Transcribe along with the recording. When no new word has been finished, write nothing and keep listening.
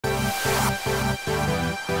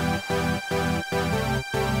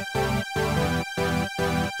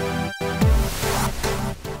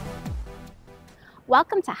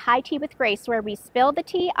Welcome to HITea with Grace, where we spill the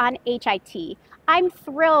tea on HITea. I'm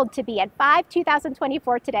thrilled to be at ViVE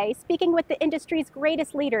 2024 today, speaking with the industry's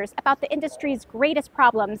greatest leaders about the industry's greatest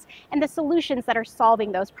problems and the solutions that are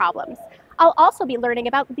solving those problems. I'll also be learning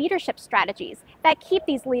about leadership strategies that keep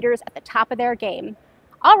these leaders at the top of their game.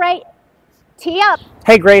 All right, tee up.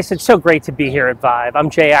 Hey Grace, it's so great to be here at ViVE. I'm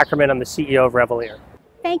Jay Ackerman, I'm the CEO of Reveleer.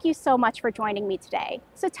 Thank you so much for joining me today.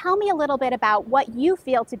 So tell me a little bit about what you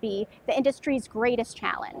feel to be the industry's greatest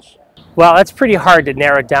challenge. Well, it's pretty hard to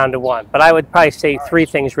narrow it down to one, but I would probably say three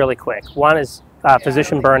things really quick. One is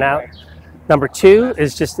physician burnout. Number two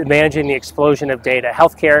is just managing the explosion of data.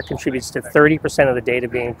 Healthcare contributes to 30% of the data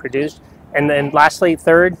being produced. And then lastly,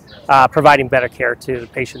 third, providing better care to the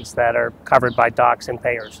patients that are covered by docs and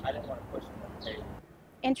payers.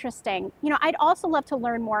 Interesting. I'd also love to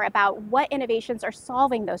learn more about what innovations are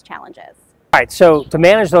solving those challenges. All right, so to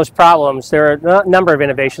manage those problems, there are a number of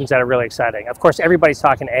innovations that are really exciting. Of course, everybody's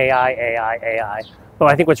talking AI, but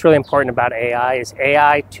I think what's really important about AI is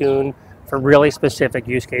AI tuned for really specific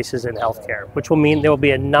use cases in healthcare, which will mean there will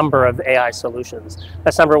be a number of AI solutions.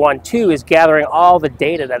 That's number one. Two is gathering all the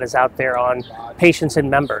data that is out there on patients and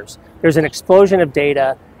members. There's an explosion of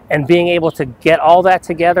data, and being able to get all that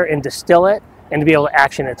together and distill it and to be able to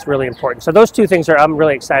action it's really important. So those two things I'm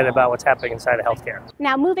really excited about what's happening inside of healthcare.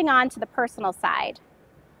 Now moving on to the personal side,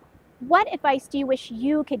 what advice do you wish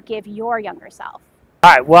you could give your younger self? All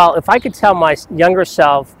right, well, if I could tell my younger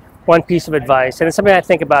self one piece of advice, and it's something I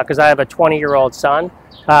think about because I have a 20-year-old son,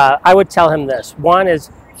 I would tell him this. One is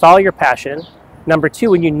follow your passion. Number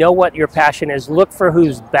two, when you know what your passion is, look for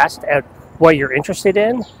who's best at what you're interested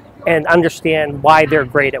in and understand why they're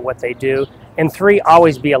great at what they do. And three,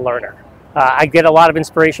 always be a learner. I get a lot of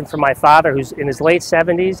inspiration from my father, who's in his late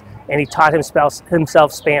 70s, and he taught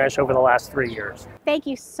himself Spanish over the last 3 years. Thank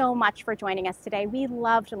you so much for joining us today. We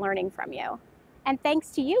loved learning from you. And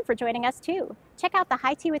thanks to you for joining us too. Check out the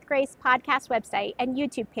HITea with Grace podcast website and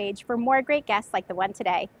YouTube page for more great guests like the one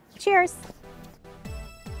today. Cheers.